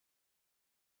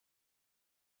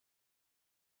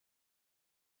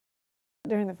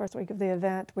during the first week of the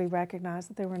event, we recognized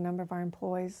that there were a number of our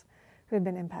employees who had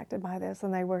been impacted by this,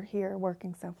 and they were here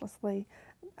working selflessly,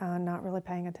 not really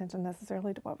paying attention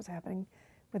necessarily to what was happening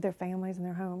with their families and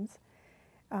their homes,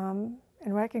 and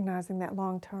recognizing that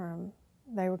long term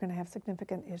they were going to have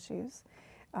significant issues.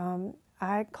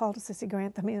 I called Sissy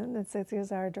Grantham in, and Sissy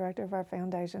is our director of our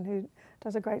foundation, who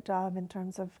does a great job in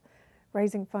terms of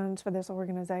raising funds for this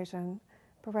organization,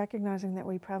 but recognizing that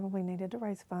we probably needed to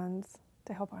raise funds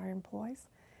to help our employees.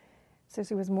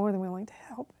 Sissy was more than willing to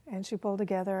help, and she pulled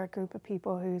together a group of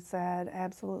people who said,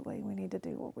 absolutely, we need to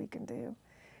do what we can do.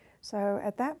 So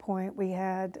at that point, we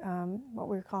had what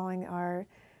we were calling our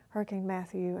Hurricane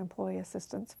Matthew Employee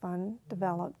Assistance Fund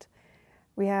developed.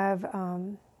 We have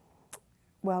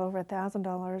well over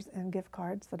 $1,000 in gift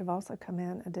cards that have also come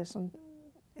in addition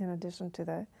to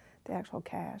the actual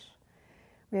cash.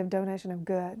 We have donation of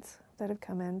goods that have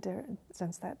come in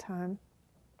since that time,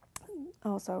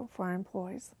 also for our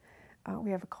employees.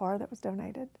 We have a car that was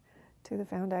donated to the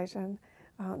foundation.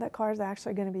 That car is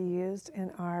actually going to be used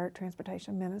in our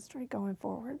transportation ministry going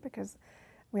forward, because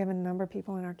we have a number of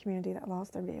people in our community that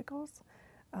lost their vehicles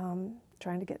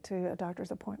trying to get to a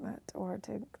doctor's appointment or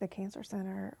to the cancer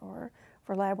center or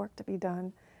for lab work to be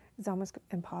done. It's almost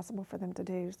impossible for them to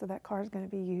do. So that car is going to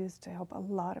be used to help a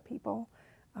lot of people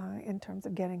in terms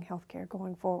of getting health care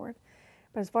going forward.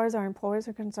 But as far as our employees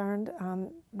are concerned,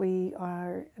 we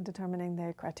are determining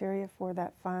the criteria for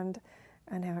that fund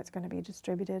and how it's going to be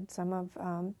distributed. Some of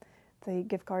the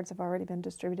gift cards have already been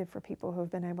distributed for people who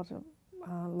have been able to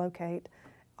locate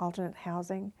alternate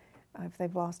housing. If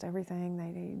they've lost everything,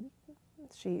 they need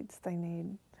sheets, they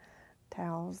need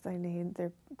towels, they need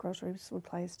their groceries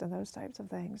replaced and those types of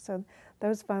things. So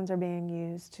those funds are being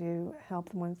used to help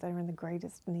the ones that are in the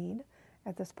greatest need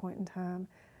at this point in time.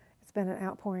 It's been an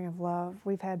outpouring of love.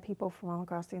 We've had people from all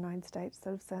across the United States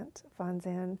that have sent funds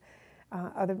in,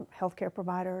 other healthcare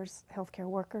providers, healthcare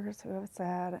workers who have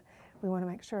said, we want to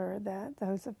make sure that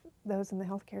those in the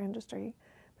healthcare industry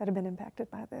that have been impacted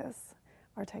by this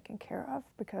are taken care of,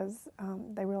 because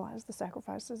they realize the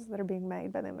sacrifices that are being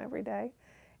made by them every day,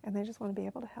 and they just want to be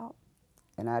able to help.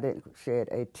 And I didn't shed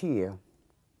a tear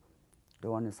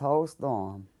during this whole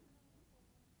storm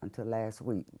until last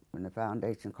week when the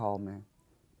foundation called me.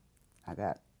 I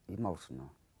got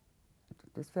emotional.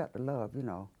 Just felt the love, you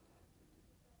know.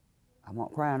 I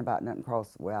wasn't crying about nothing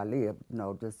across where I live, you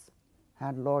know, just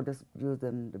how the Lord just used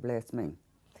them to bless me.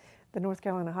 The North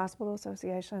Carolina Hospital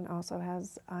Association also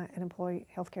has an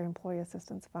healthcare employee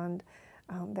assistance fund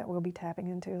that we'll be tapping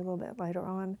into a little bit later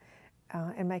on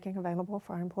and making available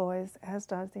for our employees, as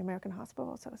does the American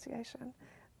Hospital Association.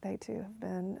 They too have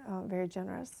been very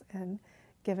generous in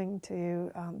giving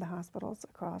to the hospitals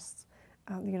across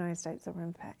the United States that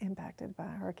were impacted by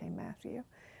Hurricane Matthew.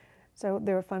 So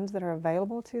there are funds that are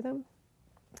available to them,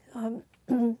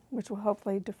 which will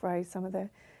hopefully defray some of the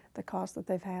costs that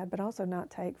they've had, but also not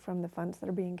take from the funds that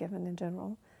are being given in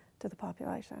general to the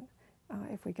population.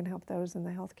 If we can help those in the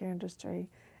healthcare industry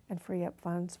and free up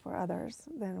funds for others,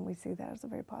 then we see that as a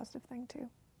very positive thing too.